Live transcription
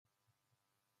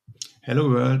Hello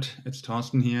world, it's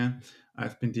Thorsten here.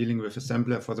 I've been dealing with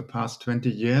assembler for the past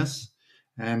 20 years,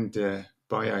 and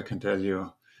boy, I can tell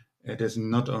you, it is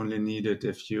not only needed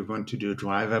if you want to do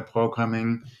driver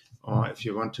programming or if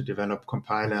you want to develop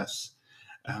compilers.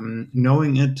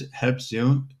 Knowing it helps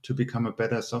you to become a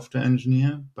better software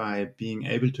engineer by being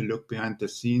able to look behind the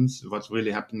scenes, what's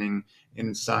really happening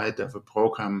inside of a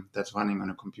program that's running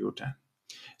on a computer.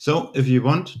 So if you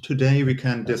want, today we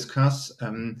can discuss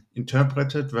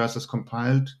interpreted versus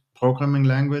compiled programming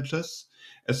languages,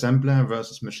 assembler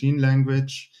versus machine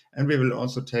language, and we will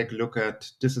also take a look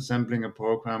at disassembling a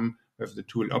program with the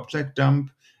tool object dump.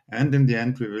 And in the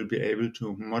end, we will be able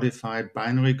to modify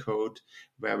binary code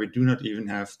where we do not even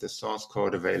have the source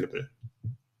code available.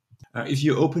 If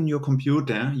you open your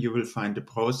computer, you will find a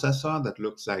processor that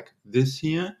looks like this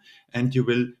here, and you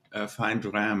will find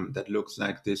RAM that looks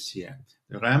like this here.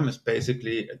 The RAM is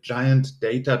basically a giant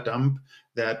data dump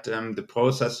that the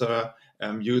processor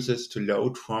uses to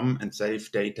load from and save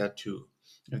data to.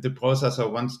 If the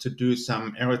processor wants to do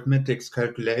some arithmetic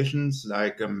calculations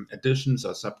like additions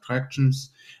or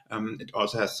subtractions, it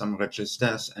also has some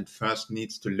registers and first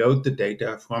needs to load the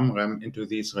data from RAM into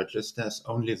these registers.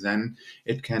 Only then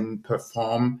it can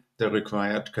perform the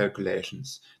required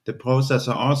calculations. The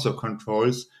processor also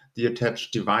controls the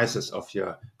attached devices of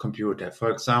your computer. For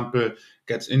example,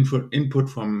 gets input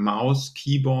from mouse,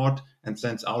 keyboard, and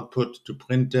sends output to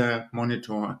printer,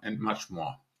 monitor, and much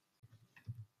more.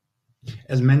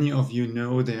 As many of you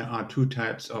know, there are two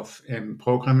types of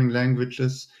programming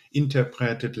languages: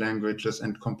 interpreted languages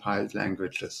and compiled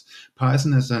languages.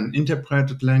 Python is an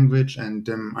interpreted language, and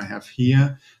I have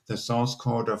here the source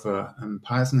code of a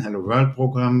Python Hello World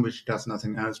program, which does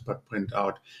nothing else but print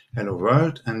out Hello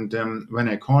World. And when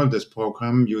I call this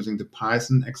program using the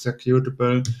Python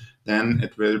executable, then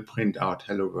it will print out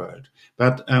Hello World.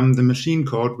 But the machine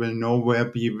code will nowhere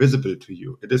be visible to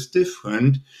you. It is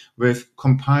different with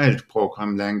compiled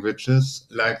program languages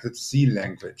like the C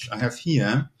language. I have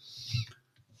here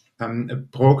a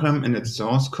program in its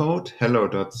source code,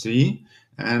 hello.c,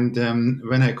 and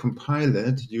when I compile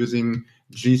it using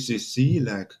GCC,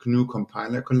 like GNU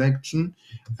Compiler Collection,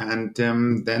 and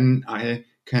then I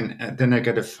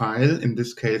get a file. In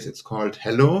this case, it's called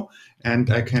hello,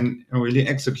 and I can really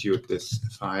execute this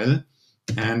file.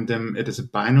 And it is a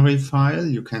binary file.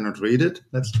 You cannot read it.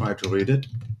 Let's try to read it.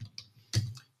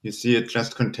 You see it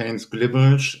just contains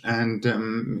gibberish, and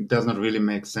it does not really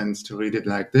make sense to read it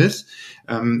like this.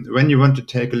 When you want to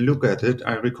take a look at it,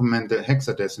 I recommend a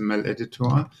hexadecimal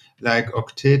editor like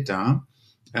Octeta.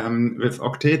 With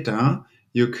Octeta,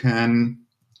 you can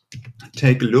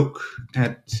take a look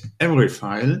at every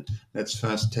file. Let's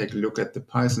first take a look at the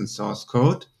Python source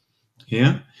code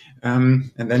here.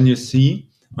 And then you see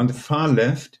on the far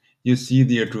left, you see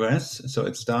the address. So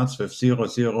it starts with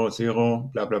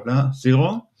 000, blah, blah, blah,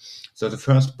 0. So the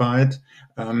first byte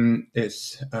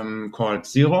is called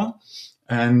 0.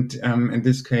 And in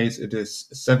this case, it is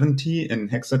 70 in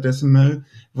hexadecimal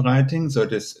writing. So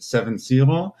it is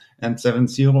 70, and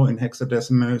 70 in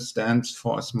hexadecimal stands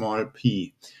for a small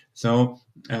p. So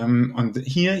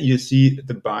here you see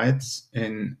the bytes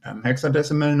in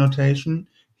hexadecimal notation.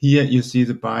 Here you see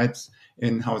the bytes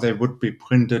in how they would be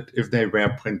printed if they were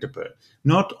printable.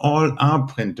 Not all are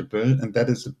printable, and that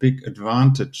is a big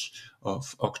advantage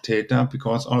of Octeta,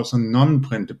 because also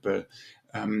non-printable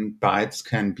bytes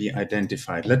can be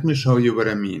identified. Let me show you what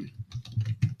I mean.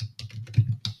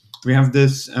 We have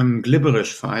this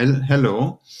gibberish file,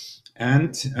 hello,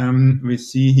 and we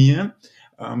see here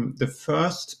the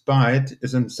first byte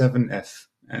is in 7F,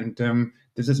 and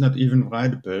this is not even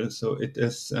writable, so it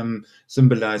is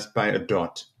symbolized by a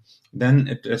dot. Then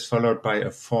it is followed by a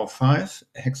 4-5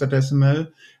 hexadecimal,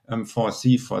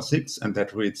 4C, 4-6, and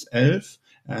that reads 11.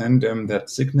 And that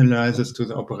signalizes to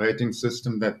the operating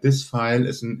system that this file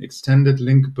is an extended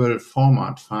linkable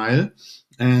format file.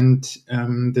 And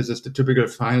this is the typical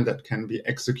file that can be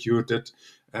executed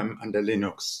under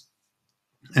Linux.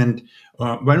 And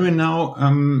when we now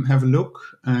have a look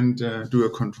and do a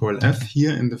Control F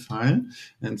here in the file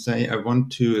and say I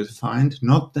want to find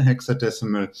not the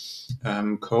hexadecimal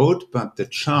code, but the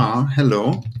char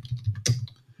hello,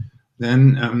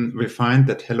 then we find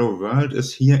that hello world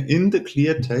is here in the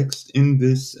clear text in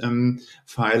this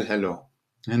file hello.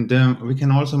 And we can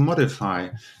also modify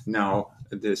now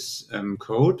this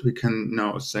code. We can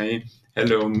now say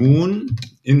hello moon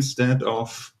instead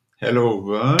of hello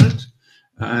world.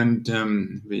 And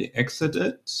we exit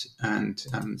it and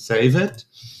save it.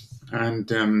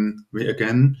 And we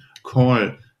again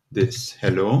call this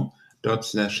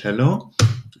hello./hello.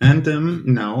 And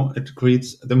now it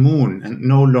greets the moon and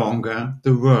no longer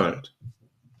the world.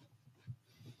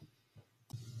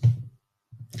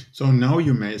 So now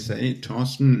you may say,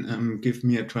 Torsten, give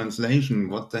me a translation.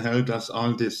 What the hell does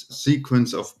all this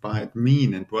sequence of byte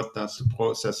mean, and what does the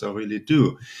processor really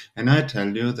do? And I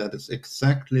tell you that is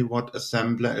exactly what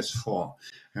assembler is for.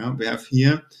 Yeah, we have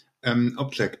here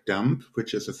object dump,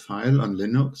 which is a file on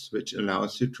Linux, which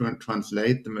allows you to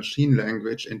translate the machine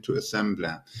language into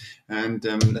assembler. And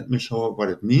let me show what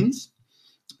it means.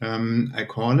 I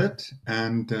call it,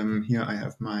 and here I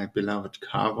have my beloved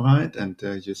carve and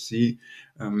you see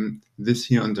this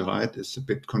here on the right is a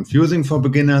bit confusing for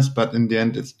beginners, but in the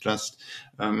end it's just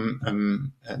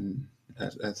the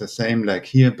same like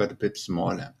here, but a bit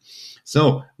smaller.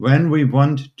 So when we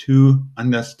want to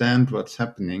understand what's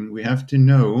happening, we have to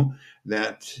know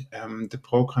that the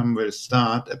program will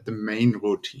start at the main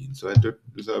routine. So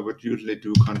I would usually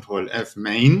do Control F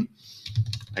main.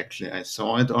 Actually, I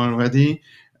saw it already.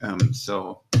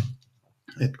 So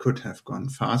it could have gone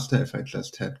faster if I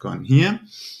just had gone here.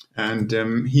 And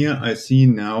here I see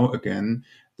now again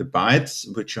the bytes,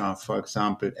 which are, for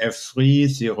example, F3,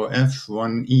 0F,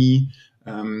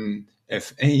 1E,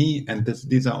 FA, and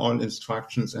these are all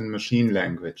instructions in machine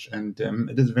language. And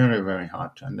it is very, very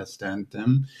hard to understand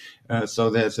them.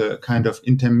 So there's a kind of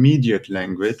intermediate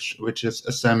language, which is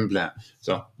assembler.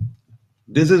 So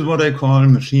this is what I call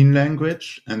machine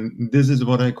language, and this is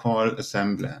what I call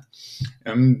assembler.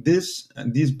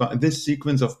 This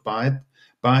sequence of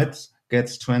bytes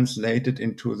gets translated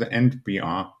into the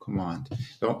endbr command.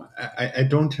 So I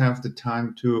don't have the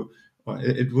time to.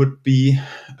 It would be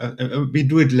we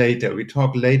do it later. We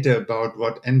talk later about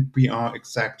what endbr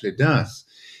exactly does,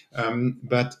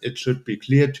 but it should be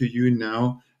clear to you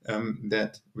now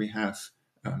that we have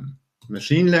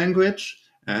machine language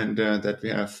and that we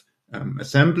have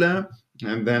assembler,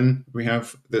 and then we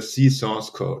have the C source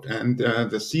code. And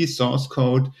the C source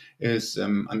code is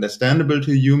understandable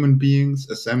to human beings.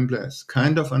 Assembler is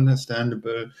kind of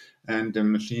understandable, and the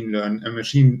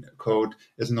machine code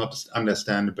is not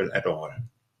understandable at all.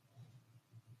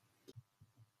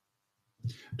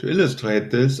 To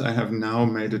illustrate this, I have now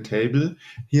made a table.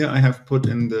 Here I have put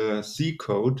in the C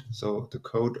code, so the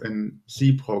code in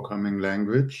C programming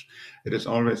language. It is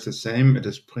always the same. It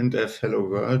is printf hello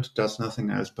world, does nothing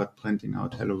else but printing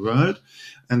out hello world.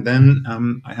 And then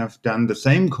I have done the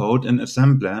same code in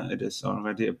assembler. It is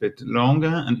already a bit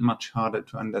longer and much harder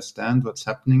to understand what's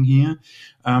happening here.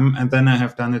 And then I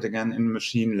have done it again in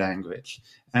machine language.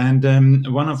 And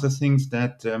one of the things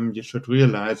that you should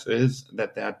realize is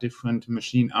that there are different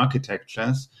machine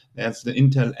architectures. There's the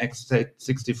Intel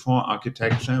x64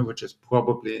 architecture, which is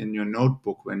probably in your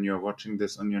notebook when you're watching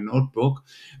this on your notebook,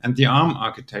 and the ARM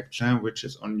architecture, which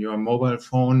is on your mobile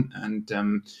phone and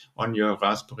on your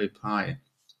Raspberry Pi.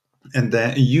 And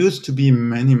there used to be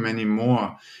many, many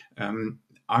more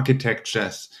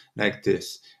architectures like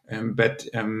this. But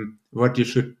what you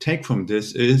should take from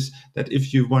this is that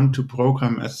if you want to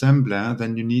program assembler,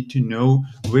 then you need to know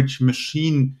which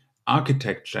machine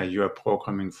architecture you are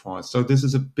programming for. So this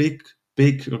is a big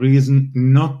reason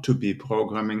not to be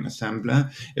programming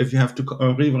assembler if you have to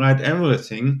rewrite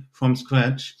everything from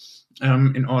scratch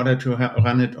in order to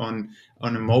run it on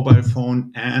a mobile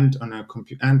phone and on a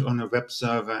computer and on a web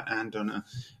server and on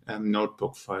a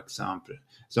notebook, for example.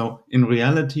 So in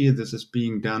reality, this is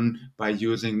being done by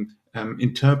using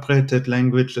interpreted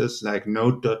languages like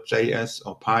Node.js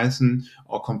or Python,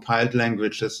 or compiled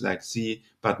languages like C,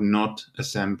 but not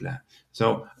assembler.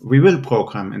 So we will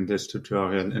program in this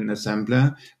tutorial in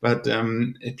assembler, but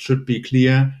it should be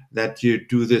clear that you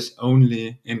do this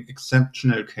only in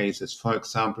exceptional cases. For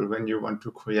example, when you want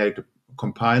to create a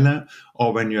compiler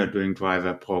or when you are doing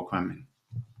driver programming.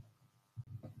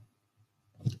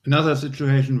 Another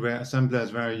situation where assembler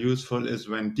is very useful is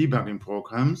when debugging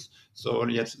programs. So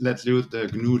let's use the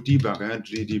GNU debugger,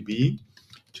 GDB,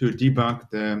 to debug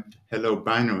the hello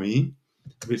binary.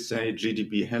 We say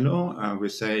GDB hello, we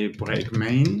say break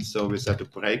main, so we set a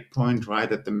breakpoint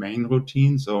right at the main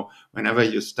routine. So whenever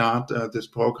you start this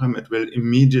program, it will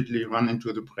immediately run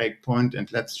into the breakpoint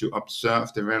and lets you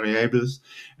observe the variables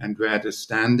and where it is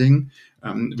standing.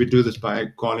 We do this by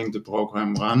calling the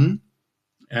program run.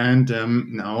 And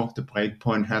now the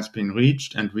breakpoint has been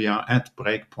reached and we are at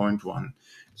breakpoint 1.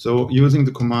 So using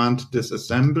the command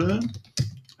disassemble,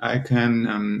 I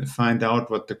can find out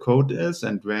what the code is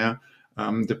and where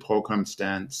the program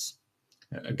stands.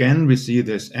 Again, we see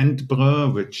this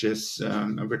endbr,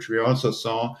 which we also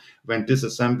saw when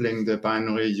disassembling the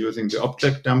binary using the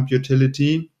object dump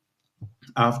utility.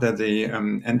 After the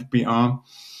endbr,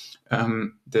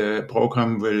 the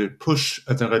program will push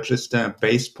the register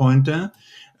base pointer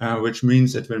which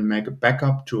means it will make a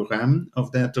backup to RAM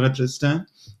of that register.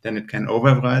 Then it can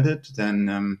override it.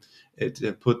 Then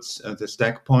it puts the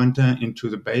stack pointer into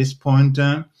the base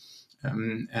pointer,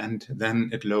 and then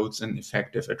it loads an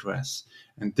effective address.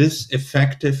 And this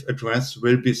effective address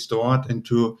will be stored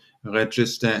into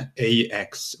register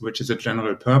AX, which is a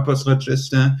general purpose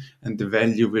register, and the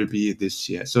value will be this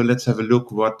here. So let's have a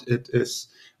look what it is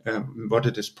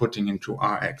putting into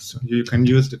RX. So you can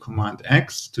use the command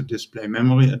X to display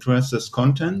memory addresses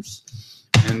contents.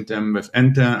 And with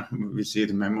enter, we see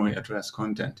the memory address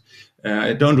content.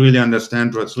 I don't really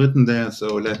understand what's written there,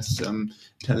 so let's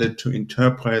tell it to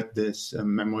interpret this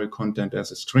memory content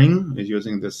as a string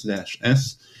using the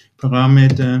 /s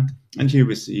parameter. And here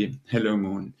we see hello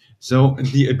moon. So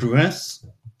the address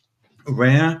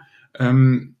where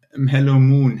hello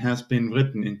moon has been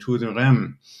written into the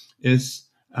RAM is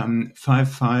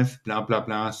 55 blah blah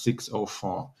blah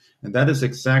 604. And that is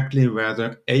exactly where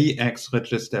the AX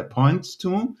register points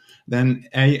to. Then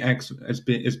AX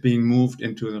is being moved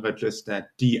into the register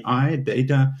DI,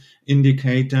 data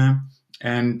indicator,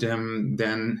 and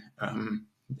then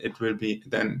it will be,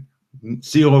 then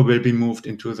 0 will be moved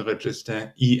into the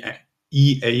register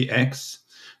EAX.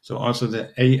 So also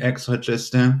the AX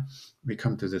register, we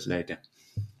come to this later.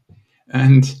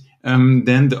 And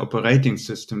then the operating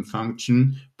system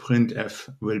function printf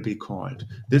will be called.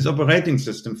 This operating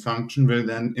system function will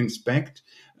then inspect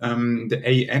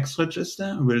the AX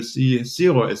register. We'll see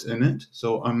 0 is in it.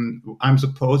 So I'm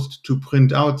supposed to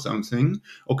print out something.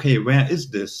 Okay, where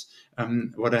is this?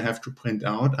 What I have to print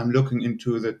out? I'm looking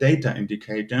into the data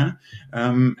indicator,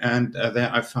 and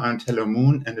there I find hello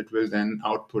moon, and it will then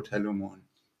output hello moon.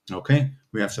 Okay,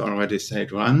 we have to already say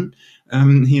it run.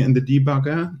 Here in the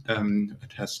debugger,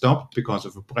 it has stopped because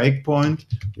of a breakpoint.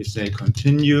 We say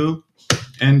continue,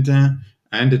 enter,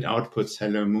 and it outputs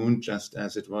hello moon just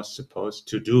as it was supposed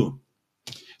to do.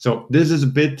 So this is a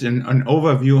bit an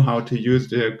overview how to use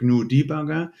the GNU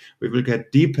debugger. We will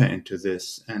get deeper into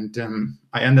this. And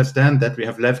I understand that we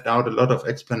have left out a lot of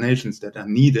explanations that are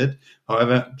needed.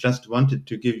 However, just wanted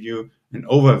to give you an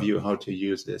overview how to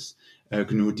use this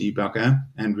GNU debugger,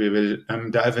 and we will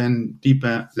dive in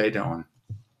deeper later on.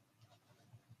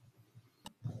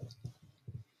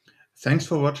 Thanks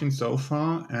for watching so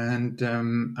far, and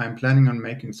I'm planning on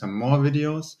making some more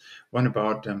videos, one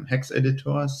about hex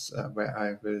editors, where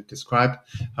I will describe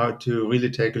how to really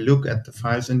take a look at the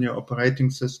files in your operating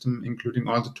system, including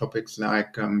all the topics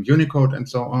like Unicode and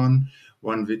so on,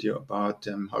 one video about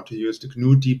how to use the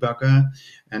GNU debugger,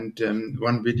 and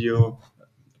one video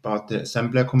about the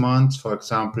assembler commands. For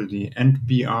example, the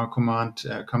endbr command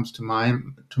comes to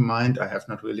mind. I have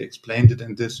not really explained it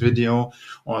in this video.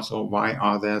 Also, why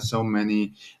are there so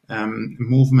many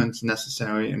movements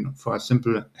necessary for a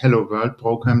simple hello world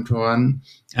program to run?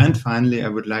 And finally, I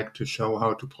would like to show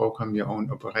how to program your own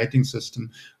operating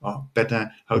system, or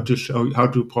better, how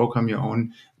to program your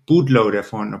own bootloader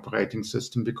for an operating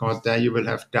system, because there you will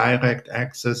have direct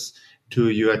access to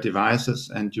your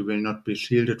devices, and you will not be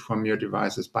shielded from your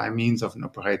devices by means of an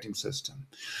operating system.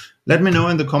 Let me know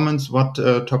in the comments what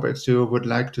topics you would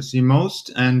like to see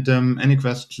most, and any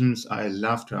questions, I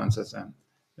love to answer them.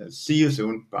 See you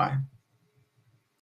soon. Bye.